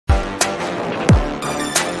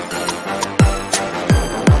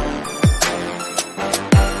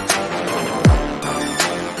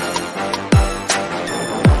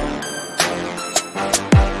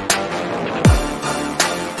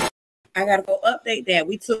gotta go update that.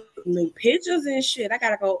 We took new pictures and shit. I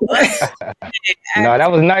gotta go update that. No, that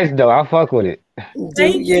was nice though. I fuck with it.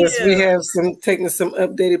 Thank Yes, you. we have taking some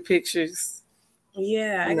updated pictures.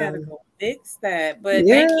 Yeah, I gotta go fix that. But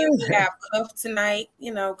Yeah. thank you. We have Cuff tonight.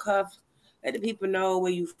 You know, Cuff. Let the people know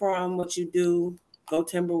where you from, what you do. Go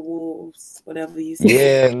Timberwolves, whatever you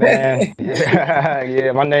say. Yeah, man.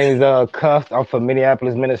 Yeah, my name is Cuff. I'm from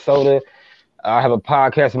Minneapolis, Minnesota. I have a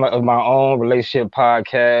podcast of my own, relationship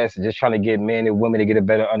podcast, just trying to get men and women to get a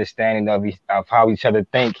better understanding of how each other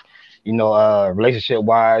think, you know, relationship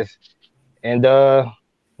wise. And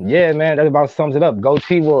yeah, man, that about sums it up. Go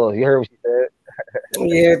T-Wolves. You heard what she said.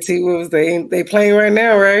 Yeah, T-Wolves, they playing right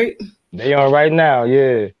now, right? They on right now,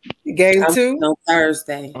 yeah. Game 2? On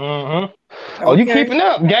Thursday. Mm-hmm. Oh, you keeping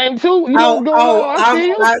up? Game 2? You know what's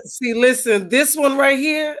going on? I see. Listen, this one right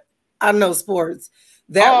here, I know sports.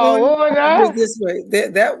 That one was this way.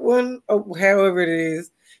 That one, however it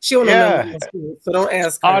is, she don't know nothing about sports, so don't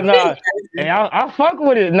ask her. Oh no, hey, I fuck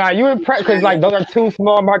with it. Nah, you impressed because like those are two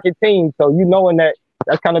small market teams, so you knowing that's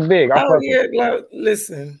kind of big.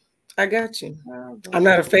 Listen, I got you. I'm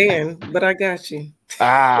not a fan, but I got you.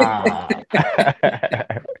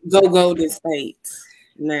 Go Golden State.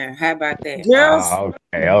 Now, how about that? Girls,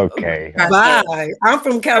 okay. Bye. I'm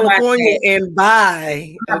from California, and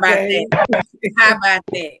bye. How about that? How about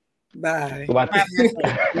that? Bye. How about that?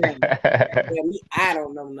 Yeah, I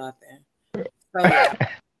don't know nothing. So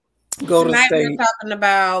go to tonight state. we're talking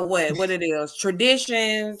about what it is: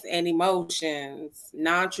 traditions and emotions.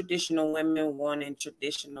 Non-traditional women wanting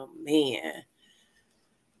traditional men.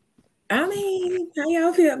 I mean, how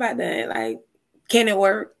y'all feel about that? Like, can it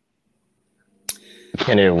work?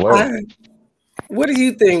 Can it work? What do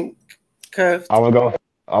you think, Cuff? I'm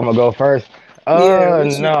gonna go first.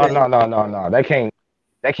 No. That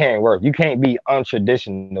can't work. You can't be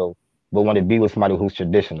untraditional, but want to be with somebody who's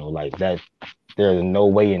traditional like that. There's no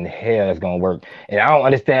way in hell that's gonna work. And I don't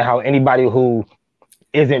understand how anybody who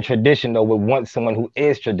isn't traditional would want someone who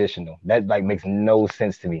is traditional. That like makes no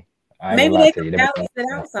sense to me. Maybe they can balance it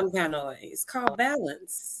out some kind of way. It's called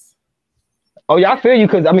balance. Oh yeah, I feel you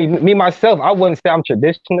because I mean, me myself, I wouldn't say I'm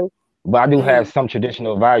traditional, but I do have some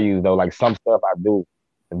traditional values though. Like some stuff I do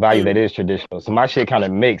value that is traditional. So my shit kind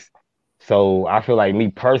of mixed. So I feel like me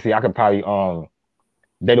personally, I could probably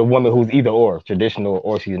date a woman who's either or traditional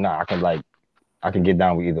or she's not. I can get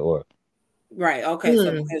down with either or. Right. Okay.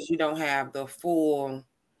 So because you don't have the full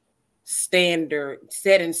standard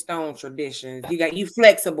set in stone traditions, you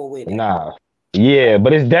flexible with it. Nah. Yeah,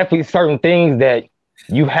 but it's definitely certain things that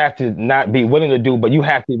you have to not be willing to do, but you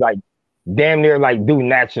have to like damn near like do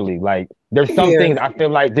naturally. Like there's some things I feel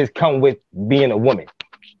like just come with being a woman.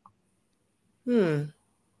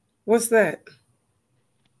 What's that?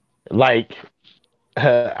 Like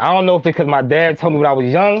I don't know if it's because my dad told me when I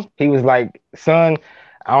was young, he was like, son,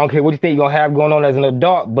 I don't care what you think you're gonna have going on as an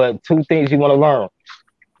adult, but two things you want to learn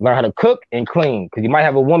how to cook and clean, because you might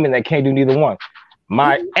have a woman that can't do neither one.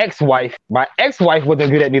 My ex-wife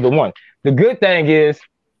wasn't good at neither one. The good thing is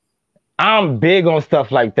I'm big on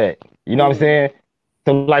stuff like that. You know what I'm saying?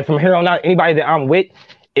 So like from here on out, anybody that I'm with,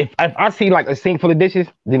 if I see like a sink full of dishes,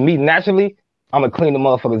 then me naturally, I'm gonna clean the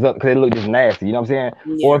motherfuckers up because they look just nasty. You know what I'm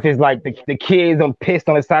saying? Yeah. Or if it's like the kids pissed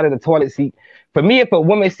on the side of the toilet seat. For me, if a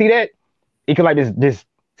woman see that, it could like just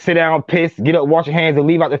sit down, piss, get up, wash your hands, and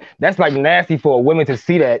leave out. That's like nasty for a woman to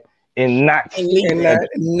see that and not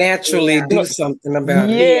naturally do something about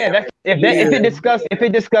it. Yeah, if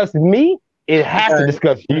it disgusts me, it has to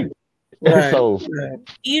discuss you. Right. So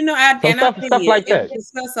you know, stuff like that. If it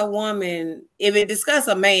discuss a woman, if it discuss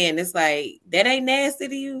a man, it's like that ain't nasty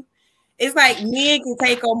to you. It's like men can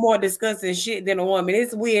take on more disgusting shit than a woman.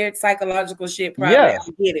 It's weird psychological shit. Probably I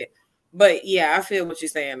get it, but yeah, I feel what you're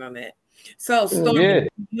saying on that. So, Stormy,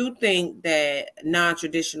 you think that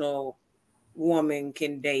non-traditional woman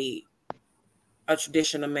can date a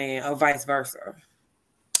traditional man, or vice versa?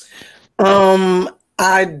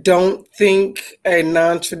 I don't think I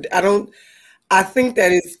think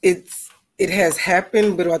that it has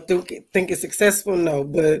happened, but I think it's successful. No,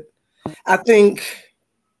 but I think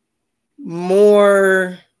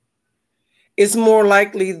it's more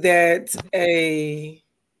likely that a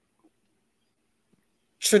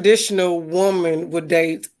traditional woman would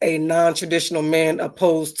date a non-traditional man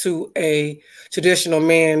opposed to a traditional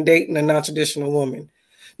man dating a non-traditional woman.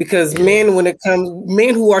 Because men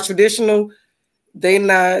who are traditional, they're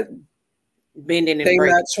not bending and they're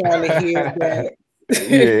not trying to hear that.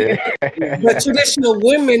 But traditional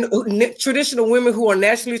women who are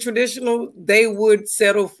naturally traditional, they would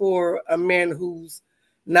settle for a man who's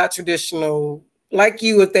not traditional like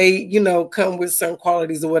you if they, come with certain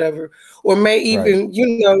qualities or whatever, or may even,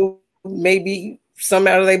 maybe some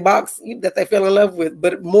out of their box that they fell in love with,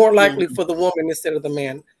 but more likely for the woman instead of the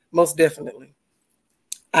man. Most definitely,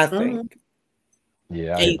 I think.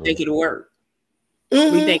 Yeah, and you think it'll work?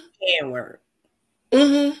 We think it can work.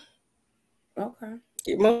 Okay.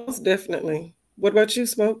 Most definitely. What about you,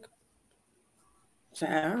 Smoke? I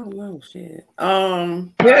don't know, shit.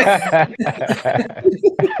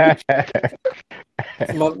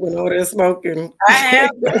 Smoke went over there smoking. I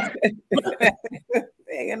have.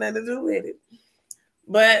 Ain't got nothing to do with it.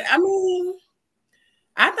 But I mean,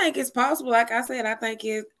 I think it's possible. Like I said, I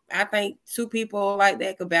think two people like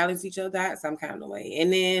that could balance each other out some kind of way.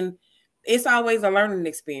 And then it's always a learning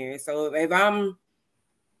experience. So if I'm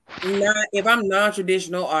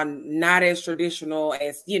non-traditional or not as traditional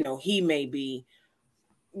as he may be,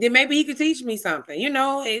 then maybe he could teach me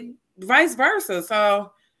something, vice versa.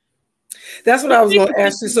 So that's what I was going to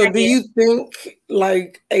ask you. So do you think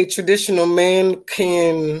like a traditional man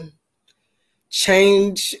can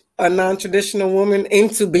change a non-traditional woman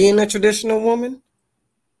into being a traditional woman?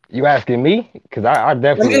 You asking me? Because I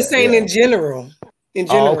definitely. I'm just saying in general. In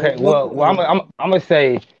general. Oh, okay. Well, I'm gonna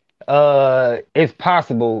say it's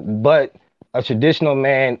possible, but a traditional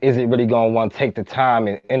man isn't really gonna want to take the time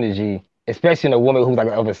and energy, especially in a woman who's like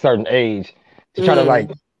of a certain age, to try to like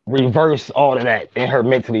reverse all of that in her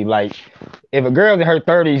mentally. Like if a girl's in her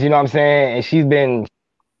 30s, you know what I'm saying, and she's been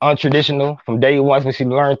untraditional from day one when she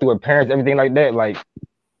learned through her parents, everything like that. Like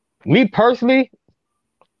me personally,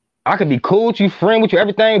 I could be cool with you, friend with you,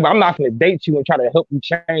 everything, but I'm not gonna date you and try to help you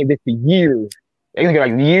change this for years. It's gonna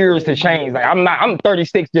take like years to change. Like I'm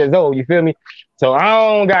 36 years old, you feel me? So I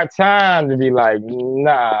don't got time to be like,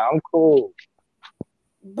 nah, I'm cool.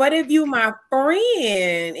 But if you my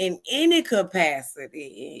friend in any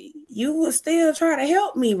capacity, you will still try to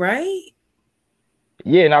help me, right?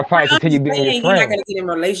 Yeah, and I'll probably continue being your friend. You're not gonna get in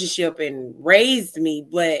a relationship and raise me,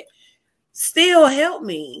 but still help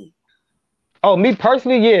me. Oh, me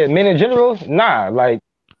personally, yeah. Men in general, nah. Like,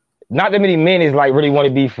 not that many men is like really want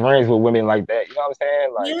to be friends with women like that. You know what I'm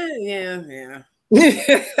saying? Like, yeah.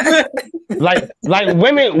 like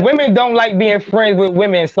women don't like being friends with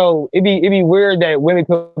women, so it'd be weird that women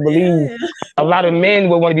could believe a lot of men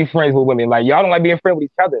would want to be friends with women. Like y'all don't like being friends with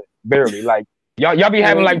each other, barely. Like y'all be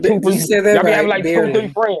having like two, three. Y'all be having like barely. 2, 3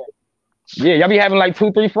 friends. Yeah, y'all be having like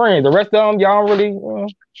 2, 3 friends. The rest of them, y'all don't really.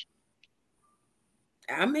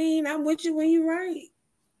 I mean, I'm with you when you're right.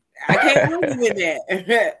 I can't argue with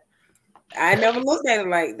that. I never looked at it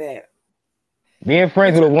like that. Being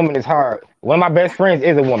friends with a woman is hard. One of my best friends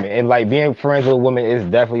is a woman, and like being friends with a woman is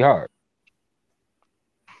definitely hard.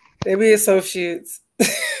 They be associates.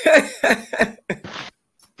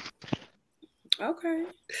 Okay.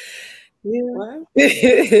 Yeah. Well,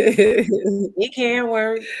 it can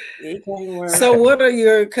work. It can work. So what are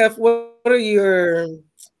your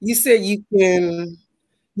you said you can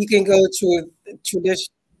go to a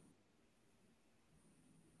tradition.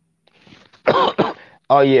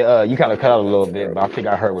 Oh yeah, you kind of cut out a little bit, but I think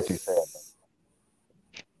I heard what you said.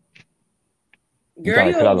 Girl,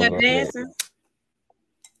 you over there dancing?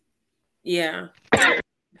 Yeah.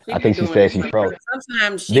 I think she said she froze.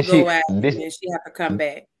 Sometimes she go out and she have to come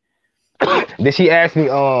back. Did she ask me?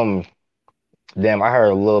 Damn, I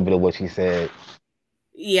heard a little bit of what she said.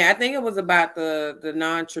 Yeah, I think it was about the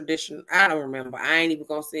non-traditional. I don't remember. I ain't even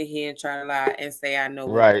gonna sit here and try to lie and say I know.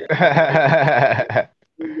 Right.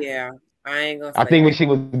 Yeah, I ain't gonna. I think what she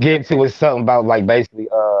was getting to was something about like basically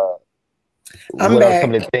I'm back.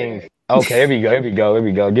 Some of the things. Okay, here we go.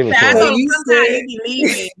 Give it to her. So you said you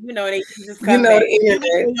leaving. They just come back.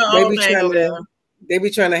 The they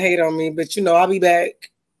be trying to hate on me, but I'll be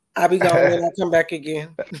back. I'll be gone when I come back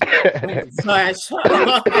again.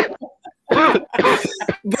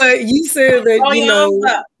 But you said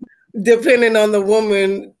that depending on the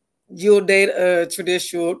woman, you'll date a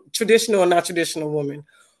traditional or not traditional woman.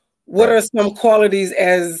 What are some qualities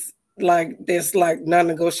that's like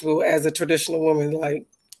non-negotiable as a traditional woman? Like,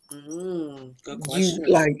 good question.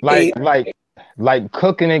 Like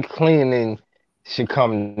cooking and cleaning should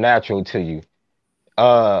come natural to you.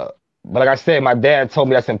 But like I said, my dad told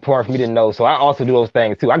me that's important for me to know. So I also do those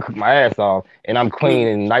things too. I cook my ass off and I'm clean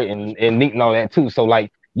and neat and all that too. So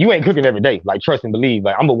like you ain't cooking every day. Like trust and believe.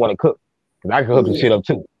 Like I'm the one to cook. Cause I can hook some shit up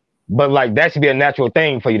too. But like that should be a natural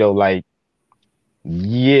thing for you though. Like,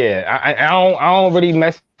 yeah, I don't really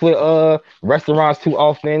mess with restaurants too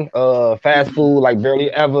often. Fast food, like barely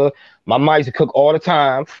ever. My mom used to cook all the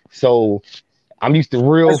time. So I'm used to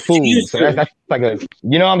real food, so that's like a,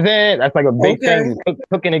 you know what I'm saying? That's like a big thing.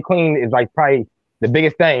 Cooking and cleaning is like probably the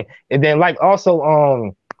biggest thing. And then like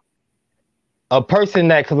also a person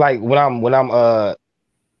that, cause like when I'm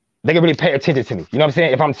they can really pay attention to me. You know what I'm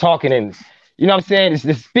saying? If I'm talking and you know what I'm saying, it's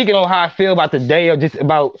just speaking on how I feel about the day or just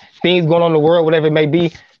about things going on in the world, whatever it may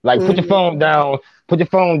be. Like put your phone down,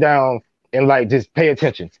 and like just pay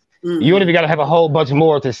attention. You don't even gotta have a whole bunch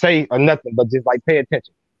more to say or nothing, but just like pay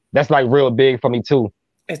attention. That's like real big for me too.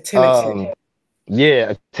 Attentive.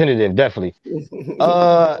 Yeah, attentive, definitely.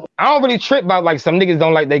 I don't really trip about like some niggas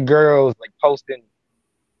don't like their girls like posting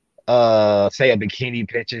say a bikini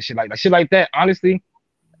picture, shit like that. Shit like that, honestly,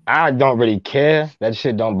 I don't really care. That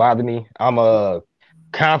shit don't bother me. I'm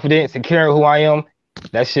confident, secure in who I am.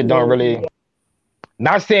 That shit don't really.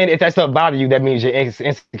 Not saying if that stuff bother you, that means you're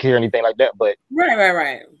insecure or anything like that. But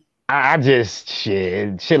right. I just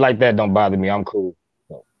shit like that don't bother me. I'm cool.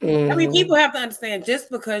 I mean, people have to understand just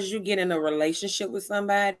because you get in a relationship with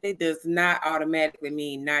somebody does not automatically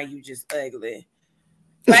mean now you just ugly.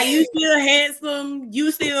 Like you still handsome,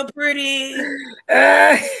 you still pretty.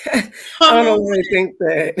 I don't really think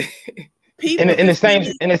that. In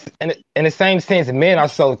the same sense, men are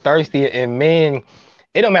so thirsty, and men,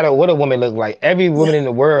 it don't matter what a woman look like. Every woman in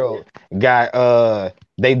the world got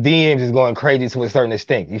they DMs is going crazy to a certain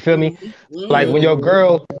extent. You feel me? Like when your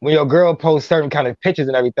girl posts certain kind of pictures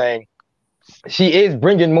and everything, she is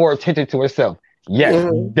bringing more attention to herself.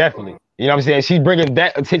 Yes, definitely. You know what I'm saying? She's bringing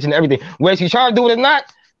that attention to everything. Whether she's trying to do it or not,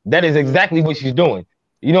 that is exactly what she's doing.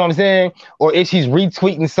 You know what I'm saying? Or if she's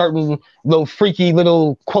retweeting certain little freaky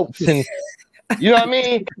little quotes and you know what I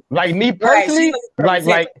mean? Like me personally, like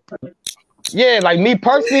me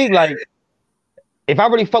personally, like if I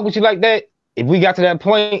really fuck with you like that, if we got to that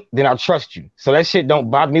point, then I trust you. So that shit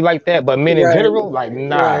don't bother me like that. But men in general, like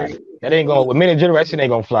nah, that ain't gonna. With men in general, that shit ain't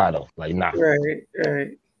gonna fly though. Like nah.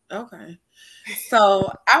 Right. Okay.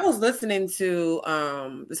 So I was listening to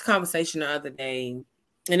this conversation the other day,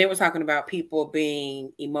 and they were talking about people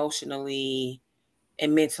being emotionally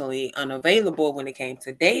and mentally unavailable when it came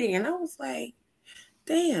to dating, and I was like,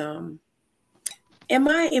 damn. Am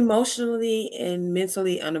I emotionally and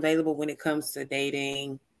mentally unavailable when it comes to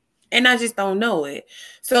dating? And I just don't know it.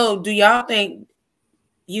 So do y'all think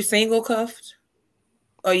you single cuffed?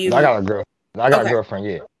 Or you I got a girl. I got a girlfriend,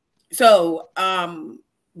 yeah. So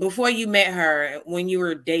before you met her, when you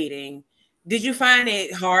were dating, did you find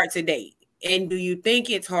it hard to date? And do you think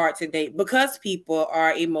it's hard to date because people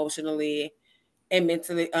are emotionally and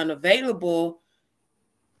mentally unavailable?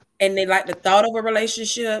 And they like the thought of a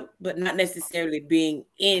relationship, but not necessarily being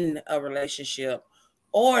in a relationship.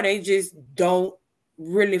 Or they just don't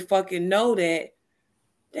really fucking know that,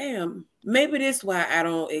 damn, maybe this why I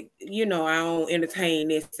don't, I don't entertain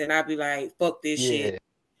this and I be like, fuck this shit.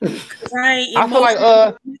 I feel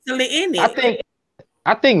like mentally in it.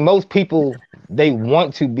 I think most people, they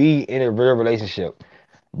want to be in a real relationship,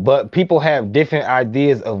 but people have different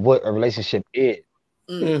ideas of what a relationship is.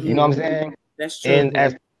 You know what I'm saying? That's true.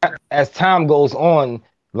 And as time goes on,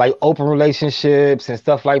 like open relationships and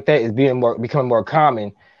stuff like that is becoming more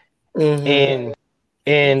common.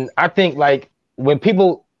 And I think like when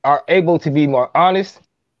people are able to be more honest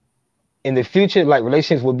in the future, like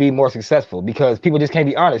relationships will be more successful because people just can't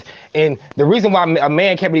be honest. And the reason why a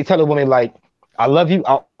man can't really tell a woman like, I love you,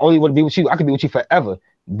 I only want to be with you, I can be with you forever,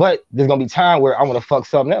 but there's gonna be time where I want to fuck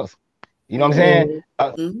something else. You know what I'm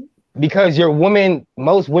saying? Because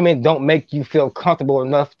most women don't make you feel comfortable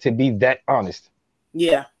enough to be that honest.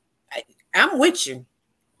 Yeah, I'm with you.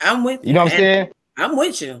 You know what I'm saying? I'm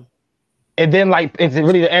with you. And then, like, it's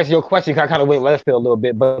really to answer your question, I kind of went left field a little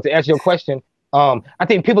bit, but to answer your question, I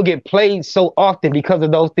think people get played so often because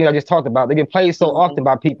of those things I just talked about. They get played so often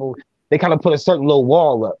by people, they kind of put a certain little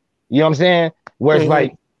wall up. You know what I'm saying? Where it's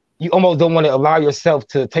like, you almost don't want to allow yourself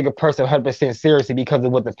to take a person 100% seriously because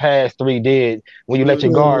of what the past 3 did when you let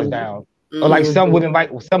your guards down. Or like some women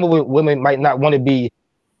might not want to be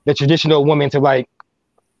the traditional woman to like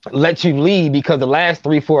let you lead because the last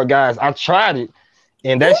 3-4 guys, I tried it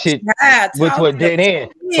and that shit went to a dead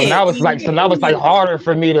end. So now it's like harder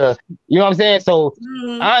for me to, you know what I'm saying? So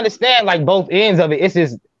I understand like both ends of it. It's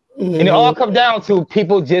just, and it all comes down to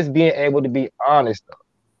people just being able to be honest.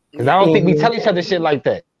 Because I don't think we tell each other shit like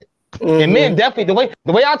that. And men definitely,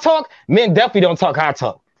 the way I talk, men definitely don't talk how I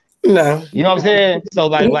talk. No. You know what I'm saying? So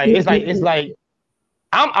it's like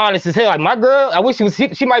I'm honest as hell. Like my girl, I wish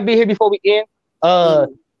she might be here before we end. The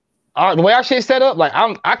way our shit set up, like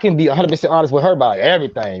I can be 100% honest with her about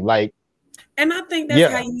everything. Like, and I think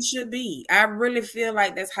that's how you should be. I really feel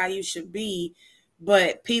like that's how you should be.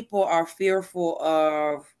 But people are fearful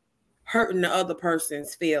of hurting the other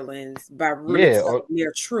person's feelings by really telling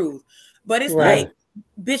their truth. But it's like,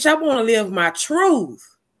 bitch, I want to live my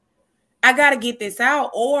truth. I got to get this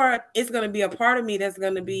out, or it's going to be a part of me that's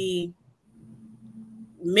going to be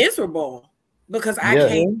miserable because I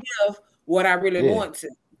can't give what I really want to.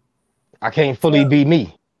 I can't fully be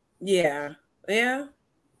me. Yeah. Yeah.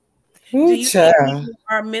 Ooh, do you think people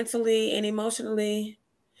are mentally and emotionally?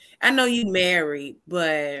 I know you married,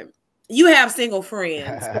 but you have single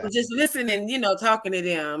friends. So just listening, talking to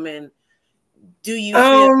them, and do you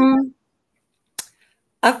feel?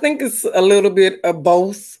 I think it's a little bit of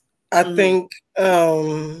both. I think,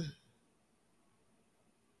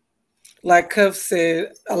 like Cuff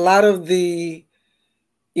said, a lot of the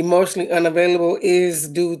emotionally unavailable is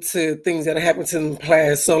due to things that happened to them in the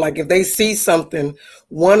past. So, like, if they see something,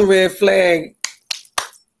 one red flag,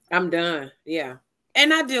 I'm done. Yeah,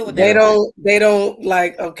 and I deal with that. They don't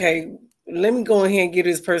like. Okay, let me go ahead and give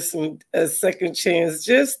this person a second chance,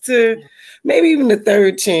 just to maybe even a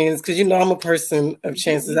third chance, because I'm a person of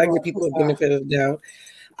chances. I give people a benefit of the doubt.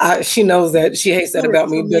 She knows that. She hates that about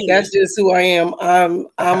me, but that's just who I am. I'm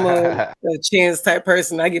a chance type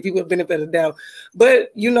person. I give people a benefit of the doubt. But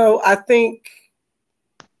I think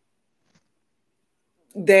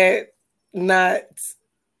that not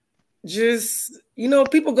just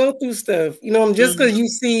people go through stuff. Just because you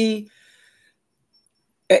see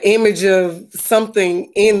an image of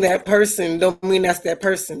something in that person don't mean that's that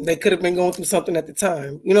person. They could have been going through something at the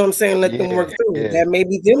time. You know what I'm saying? Let them work through it. That may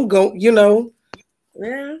be them go. Yeah.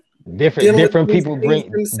 Different people bring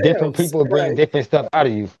different stuff out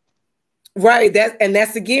of you. Right.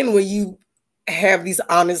 That's again when you have these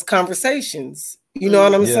honest conversations. You know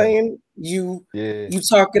what I'm saying? You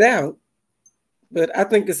talk it out. But I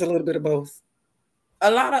think it's a little bit of both. A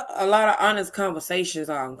lot of honest conversations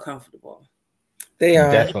are uncomfortable. They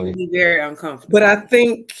are definitely very uncomfortable. But I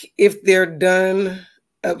think if they're done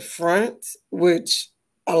up front, which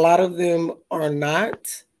a lot of them are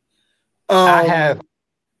not, I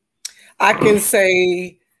can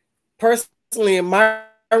say personally in my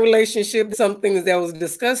relationship, some things that was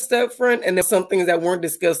discussed up front and there's some things that weren't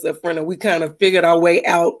discussed up front, and we kind of figured our way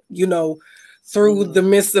out, through the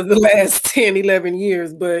midst of the last 10, 11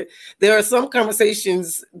 years. But there are some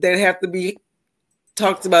conversations that have to be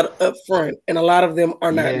talked about up front, and a lot of them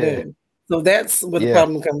are not done. So that's where the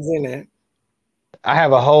problem comes in at. I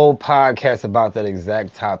have a whole podcast about that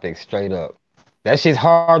exact topic, straight up. That shit's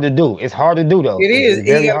hard to do. It's hard to do, though. It is. It's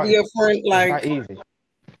very hard. Be up front, like, it's not easy.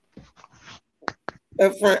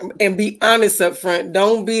 Up front, and be honest up front.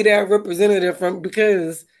 Don't be that representative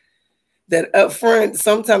because that up front,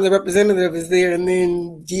 sometimes the representative is there, and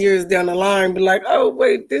then years down the line, be like, oh,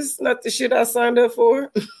 wait, this is not the shit I signed up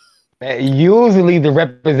for. Usually the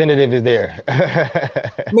representative is there.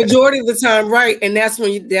 Majority of the time, right. And that's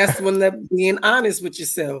when they're being honest with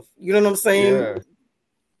yourself. You know what I'm saying? Yeah.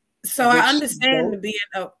 So I understand being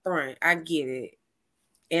upfront. I get it.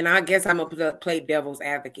 And I guess I'm gonna play devil's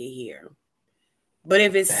advocate here. But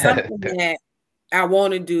if it's something that I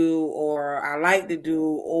want to do or I like to do,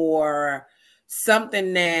 or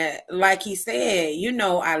something that, like he said,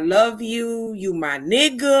 I love you, you my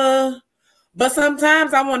nigga. But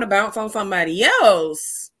sometimes I want to bounce on somebody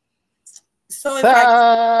else. So it's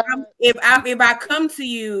like if I come to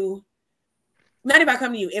you, not if I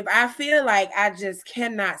come to you, if I feel like I just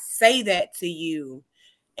cannot say that to you,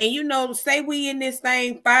 and say we in this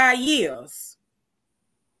thing 5 years,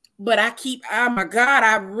 but oh my God,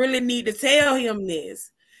 I really need to tell him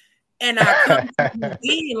this. And I come to you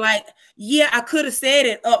being like, I could have said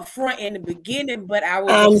it up front in the beginning, but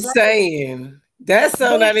I'm saying. That's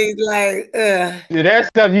something that is like, that's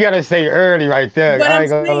stuff you gotta say early right there. But I ain't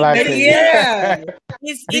gonna lie to you.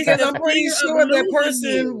 Because I'm pretty sure that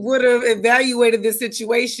person would have evaluated the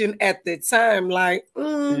situation at the time. Like,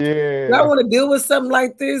 do I want to deal with something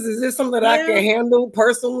like this? Is this something that I can handle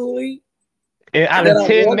personally? And out of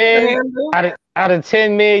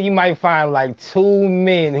 10 men, you might find like 2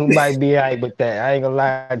 men who might be all right with that. I ain't gonna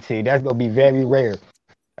lie to you. That's gonna be very rare.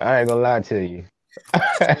 I ain't gonna lie to you.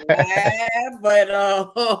 But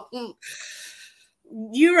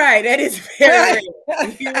you're right. That is very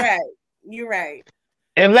rare. You're right.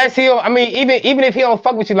 Unless even if he don't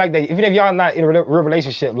fuck with you like that, even if y'all not in a real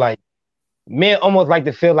relationship, like, men almost like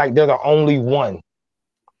to feel like they're the only one.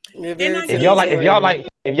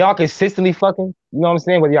 If y'all consistently fucking, you know what I'm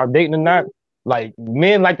saying, whether y'all dating or not, like,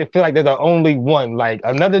 men like to feel like they're the only one. Like,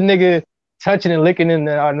 another nigga touching and licking in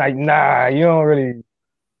there, like, nah, you don't really,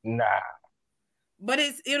 nah. But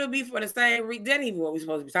it'll be for the same reason. That ain't even what we're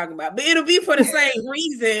supposed to be talking about. But it'll be for the same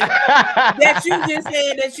reason that you just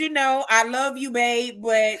said that, I love you, babe,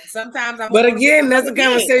 but sometimes I'm. But again, that's a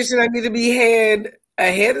conversation that need to be had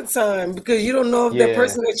ahead of time, because you don't know if that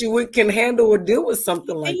person that you with can handle or deal with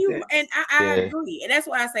something like that. And I agree. And that's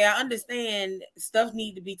why I say I understand stuff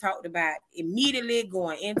need to be talked about immediately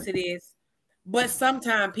going into this. but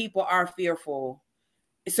sometimes people are fearful.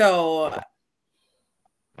 So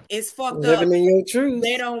it's fucked living up. In your truth.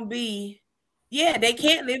 They don't be, yeah, they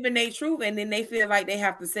can't live in their truth, and then they feel like they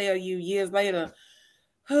have to sell you years later.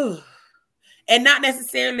 And not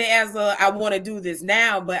necessarily as a, I want to do this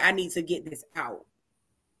now, but I need to get this out.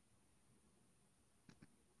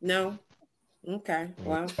 No? Okay.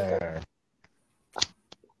 Well,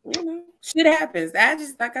 you know, shit happens. I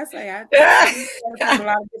just, like I say, I a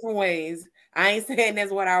lot of different ways. I ain't saying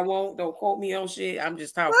that's what I want. Don't quote me on shit. I'm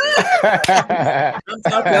just talking. I'm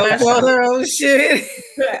talking about shit.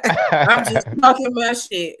 I'm just talking about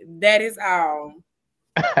shit. That is all.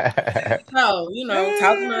 So, you know,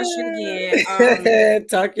 talking about shit again.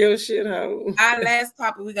 Talk your shit home. Our last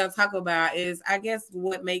topic we're gonna talk about is, I guess,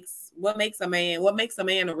 what makes a man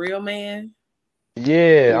a real man.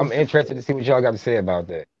 Yeah, I'm interested to see what y'all got to say about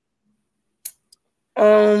that.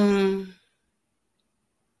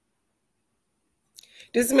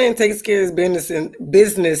 This man takes care of his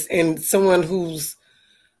business and someone who's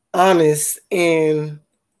honest, and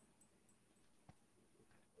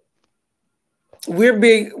we're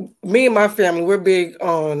big, me and my family, we're big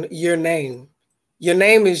on your name. Your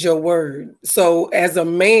name is your word. So as a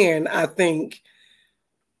man, I think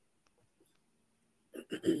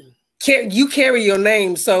you carry your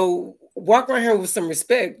name. So walk around here with some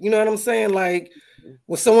respect. You know what I'm saying? Like,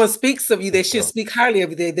 when someone speaks of you, they should speak highly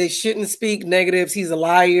of you. They shouldn't speak negatives. He's a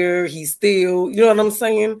liar. He's still, you know what I'm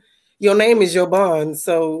saying? Your name is your bond.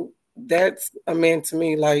 So that's a man to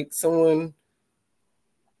me, like someone,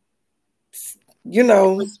 you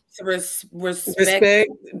know,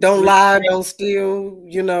 respect. Don't lie. Don't steal.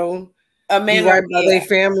 You know, a man right by their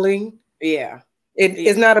family. Yeah.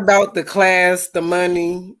 It's not about the class, the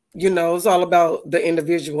money. You know, it's all about the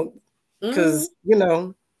individual. Because, you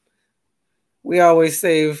know, we always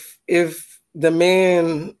say if the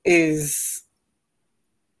man is,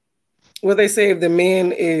 what they say, if the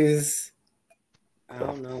man is, I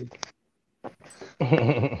don't know.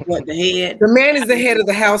 What, the head? The man is the head of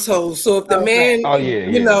the household. So if the man,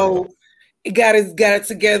 you know, got it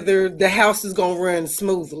together, the house is gonna run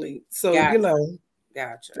smoothly. So you know,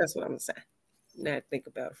 that's what I'm saying. Now think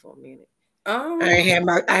about it for a minute. I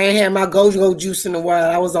ain't had my go-go juice in a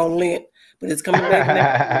while. I was on Lent. But it's coming back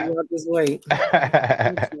now. Just wait.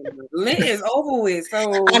 Lent is over with.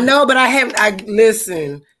 So I know, but I haven't had time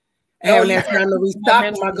to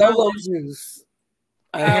restock my go-go juice.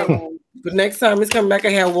 I haven't. But next time it's coming back, I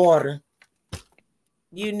have water.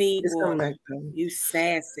 You need water. You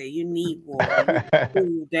sassy. You need water.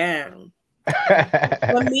 Cool down.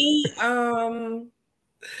 For me,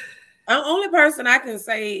 the only person I can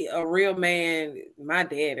say a real man, my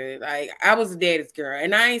daddy. Like, I was a daddy's girl,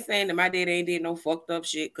 and I ain't saying that my daddy ain't did no fucked up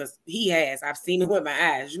shit, because he has. I've seen it with my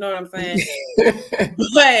eyes. You know what I'm saying?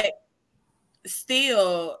 But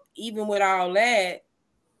still, even with all that,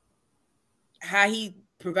 how he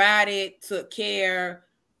provided, took care,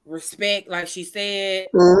 respect, like she said.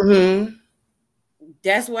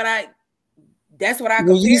 That's what I.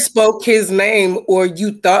 When you spoke his name or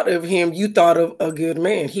you thought of him, you thought of a good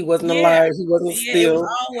man. He wasn't a liar. He wasn't still.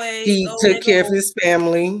 He took care of his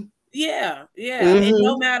family. Yeah. And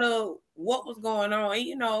no matter what was going on, and,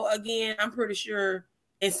 you know, again, I'm pretty sure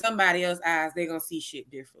in somebody else's eyes, they're going to see shit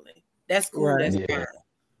differently. That's cool. Right. That's fine.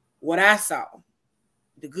 What I saw,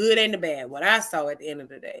 the good and the bad, what I saw at the end of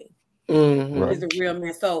the day is a real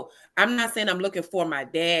man. So I'm not saying I'm looking for my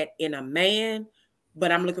dad in a man, but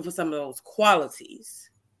I'm looking for some of those qualities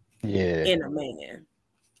in a man.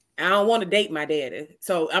 I don't want to date my daddy.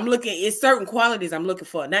 So I'm looking, it's certain qualities I'm looking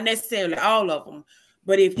for. Not necessarily all of them.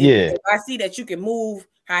 But if I see that you can move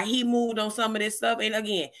how he moved on some of this stuff, and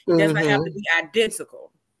again, it doesn't have to be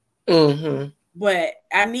identical. But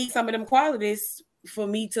I need some of them qualities for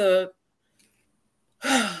me to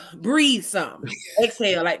breathe some.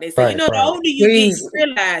 Exhale, like they say. Right, you know, the older you get, you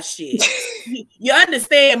realize shit. You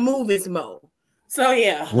understand movements more. So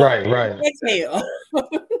yeah. Right. Exhale.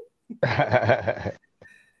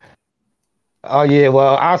 Oh yeah,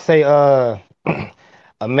 well, I'll say a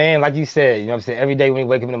man, like you said, you know what I'm saying, every day when he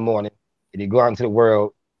wake up in the morning and he go out into the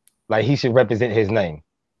world, like, he should represent his name.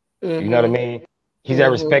 You know what I mean? He's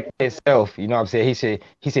got respect for himself. You know what I'm saying?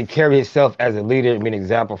 He should carry himself as a leader and be an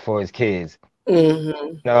example for his kids.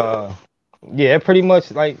 Yeah, pretty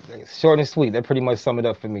much, like, short and sweet. That pretty much sum it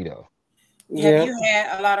up for me, though. Have you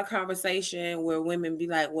had a lot of conversation where women be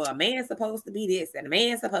like, well, a man's supposed to be this and a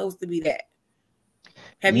man's supposed to be that?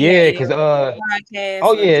 Have you had because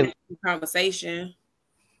podcast conversation?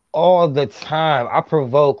 All the time. I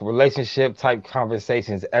provoke relationship type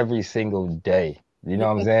conversations every single day. You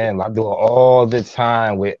know what I'm saying? I do it all the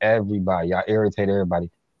time with everybody. I irritate everybody.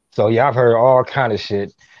 So yeah, I've heard all kind of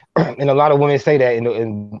shit, and a lot of women say that,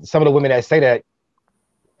 and some of the women that say that,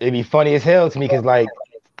 it'd be funny as hell to me because like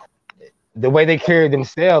the way they carry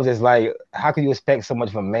themselves is like, how can you expect so much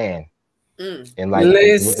of a man? And like,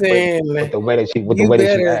 listen, with the way that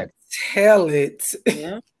you act, tell it.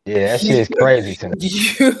 Yeah, that shit is crazy to me.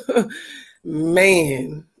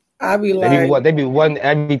 Man, I be like, they be wanting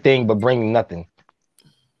everything but bringing nothing.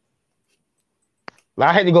 Like,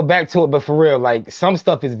 I had to go back to it, but for real, like some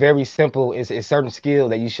stuff is very simple. It's certain skill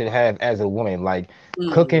that you should have as a woman. Like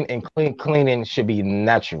cooking and cleaning should be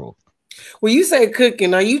natural. When you say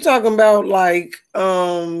cooking, are you talking about like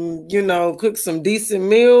cook some decent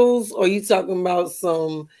meals, or you talking about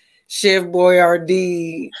some Chef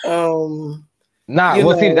Boyardee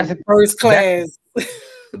see, that's the first class?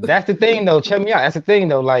 That's the thing though. Check me out. That's the thing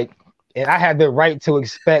though. Like, and I had the right to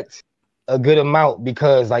expect a good amount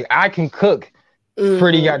because like I can cook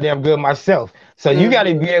pretty goddamn good myself. So you got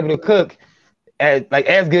to be able to cook as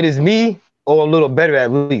good as me or a little better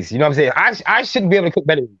at least. You know what I'm saying? I shouldn't be able to cook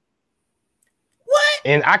better than you. What?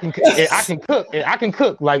 And I can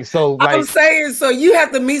cook. Like, so like I'm saying, so you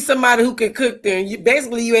have to meet somebody who can cook then. You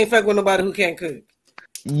ain't fucking with nobody who can't cook.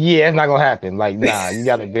 Yeah, it's not gonna happen. Like, nah, you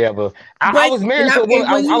gotta be able. I was married to a woman.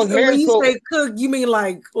 I was married to. When you say cook, you mean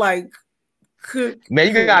like cook? Man,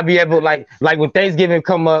 you gotta be able like when Thanksgiving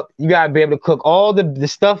come up, you gotta be able to cook all the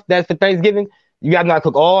stuff that's for Thanksgiving. You gotta know how to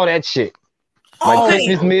cook all that shit. Like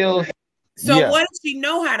Christmas meals. So what if she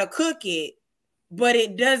know how to cook it, but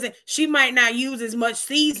it doesn't? She might not use as much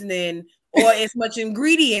seasoning or as much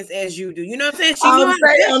ingredients as you do. You know what I'm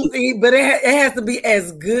saying? But it has to be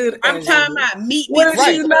as good. I'm talking about meat. What if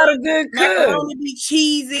she's not a good cook? Macaroni be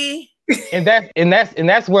cheesy. And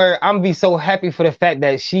that's where I'm gonna be so happy for the fact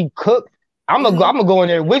that she cooked. I'm gonna go in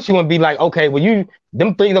there with you and be like, okay, well,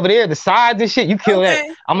 them things over there, the sides and shit, you kill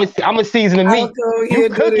that. I'm gonna season the meat. You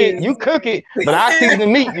cook it, but I season the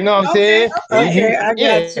meat. You know what I'm saying? Okay, I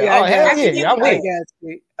got you. I'm with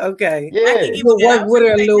you. Okay. Yeah. You can work with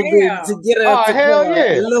her a little bit to get her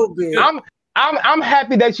a little bit. I'm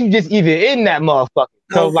happy that you just even in that motherfucker.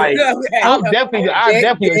 So like, I'll definitely.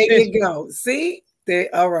 There you go. See.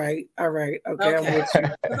 All right. Okay. I'm with you.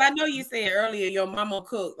 Because I know you said earlier your mama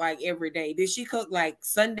cooked like every day. Did she cook like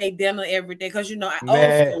Sunday dinner every day? Because old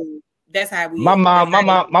school, that's how we. My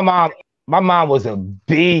mom was a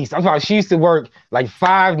beast. I'm talking. She used to work like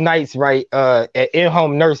 5 nights, right? At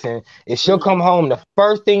in-home nursing. And she'll come home. The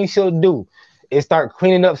first thing she'll do is start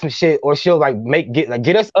cleaning up some shit, or she'll like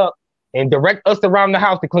get us up and direct us around the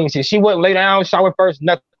house to clean shit. She wouldn't lay down, shower first,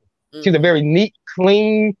 nothing. She's a very neat,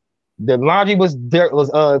 clean. The laundry was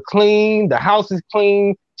clean. The house is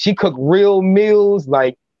clean. She cooked real meals,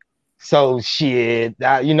 like, so shit.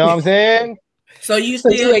 You know what I'm saying? So you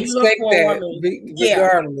still expect that,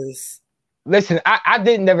 regardless. Listen, I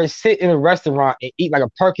didn't never sit in a restaurant and eat like a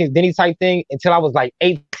Perkins Denny type thing until I was like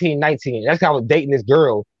 18, 19. That's how I was dating this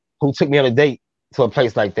girl who took me on a date to a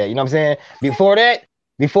place like that. You know what I'm saying? Before that,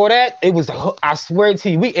 it was, I swear to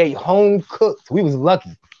you, we ate home cooked. We was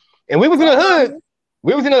lucky. And we was in the hood.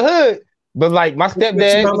 We was in the hood, but like my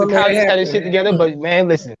stepdad was in college, had his shit together. But man,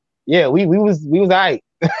 listen, yeah, we was all right.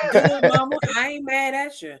 Good, mama. I ain't mad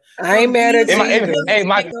at you. I ain't mad at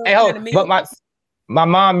you. But my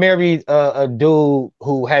mom married a dude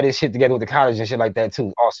who had his shit together with the college and shit like that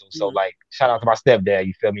too. Also, so like shout out to my stepdad.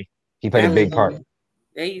 You feel me? He played a big part.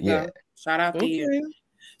 There you go. Shout out to you.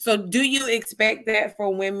 So, do you expect that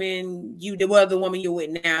for women? The woman you're with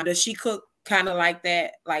now, does she cook kind of like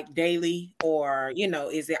that, like daily, or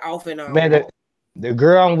is it off and on? Man, the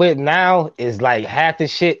girl I'm with now is like half the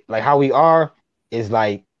shit. Like how we are is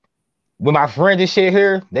like with my friends and shit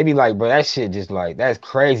here. They be like, bro, that shit just like that's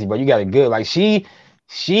crazy, bro. You got it good. Like she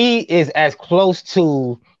is as close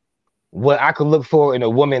to what I could look for in a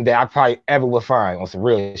woman that I probably ever would find on some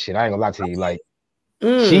real shit. I ain't gonna lie to you. Like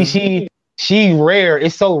she rare.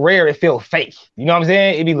 It's so rare it feels fake. You know what I'm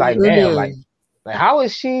saying? It be like, damn, like how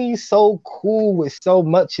is she so cool with so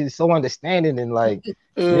much and so understanding and like, you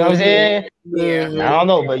know what I'm saying? Yeah. I don't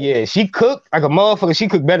know, but yeah, she cooked like a motherfucker. She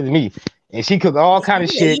cooked better than me, and she cooked all kind of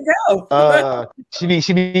shit. She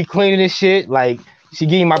be cleaning this shit. Like she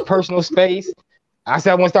gave me my personal space. I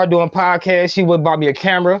said I want to start doing podcasts. She would buy me a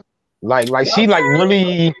camera. Like she like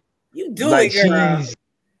really. You do like it, girl.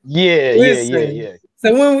 Yeah.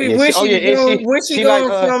 So when she going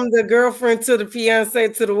from the girlfriend to the fiance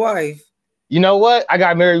to the wife? You know what? I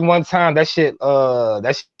got married one time. That shit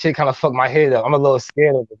kind of fucked my head up. I'm a little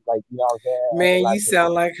scared of it. Like, you know what I'm saying? Man, you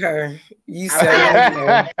sound like her. You sound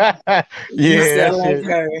like her. You sound like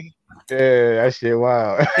her. Yeah, that shit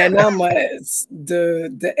wild. And I'm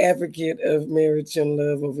the advocate of marriage and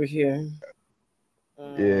love over here.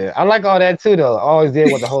 Yeah, I like all that too, though. I always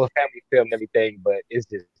did with the whole family film and everything, but it's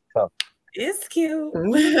just tough. It's cute.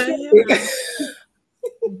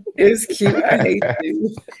 It's cute. I hate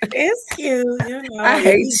you. It's cute. You know, I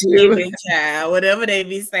hate you. Child, whatever they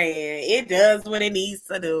be saying, it does what it needs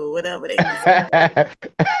to do. Whatever they be saying.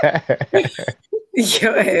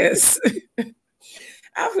 Your ass.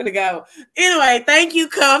 I'm gonna go. Anyway, thank you,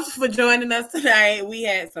 Cuffs, for joining us tonight. We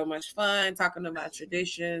had so much fun talking about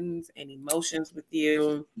traditions and emotions with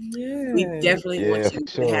you. Yeah. We definitely want you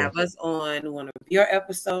to have us on one of your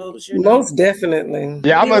episodes. Most definitely.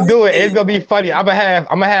 Yeah, I'm gonna do it. It's gonna be funny. I'm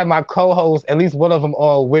gonna have my co-host, at least one of them,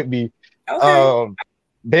 on with me. Okay.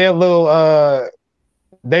 They're a little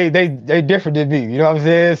they different than me. You know what I'm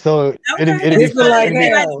saying? So it'll be fun. Like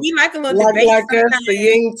we like a little debate. Like us, the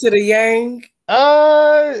yin to the yang.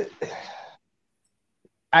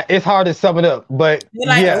 It's hard to sum it up, but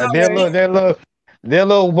like, yeah, they're a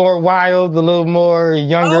little more wild, a little more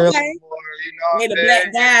younger. Okay. More, the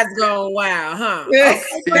black guys going wild, huh?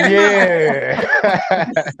 Yeah.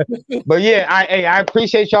 But yeah, I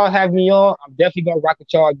appreciate y'all having me on. I'm definitely gonna rock with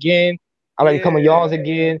y'all again. I'd like to come with y'all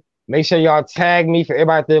again. Make sure y'all tag me for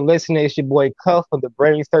everybody there listening. It's your boy Cuff from the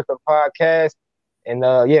Brain Surfing Podcast, and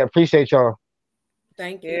appreciate y'all.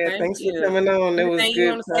 Thank you. Yeah, thanks for coming on. It was good. You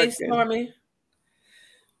want to say for me?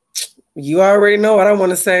 You already know what I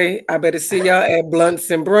want to say. I better see y'all at Blunts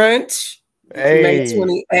and Brunch, May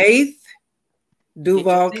 28th,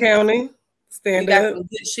 Duval County. Stand up. We got some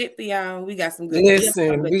good shit for y'all. We got some good.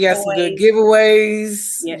 Listen, we got some good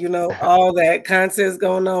giveaways. Yes. You know, all that contest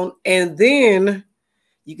going on, and then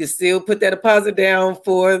you can still put that deposit down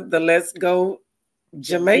for the Let's Go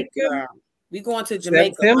Jamaica. We going to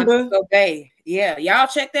Jamaica Bay. Yeah, y'all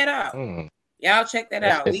check that out. Y'all check that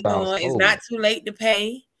out. We going. It's not too late to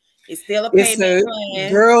pay. It's still a payment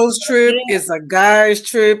plan. Girls trip. Yeah. It's a guys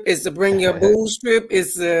trip. It's a bring your booze trip.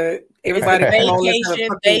 It's a everybody vacation,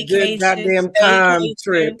 good goddamn time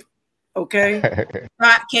trip. Okay.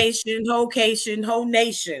 Potcation, hocation, whole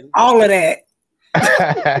nation. All of that. I'm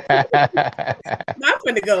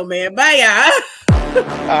finna go, man. Bye, y'all.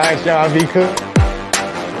 All right, y'all. Be cool.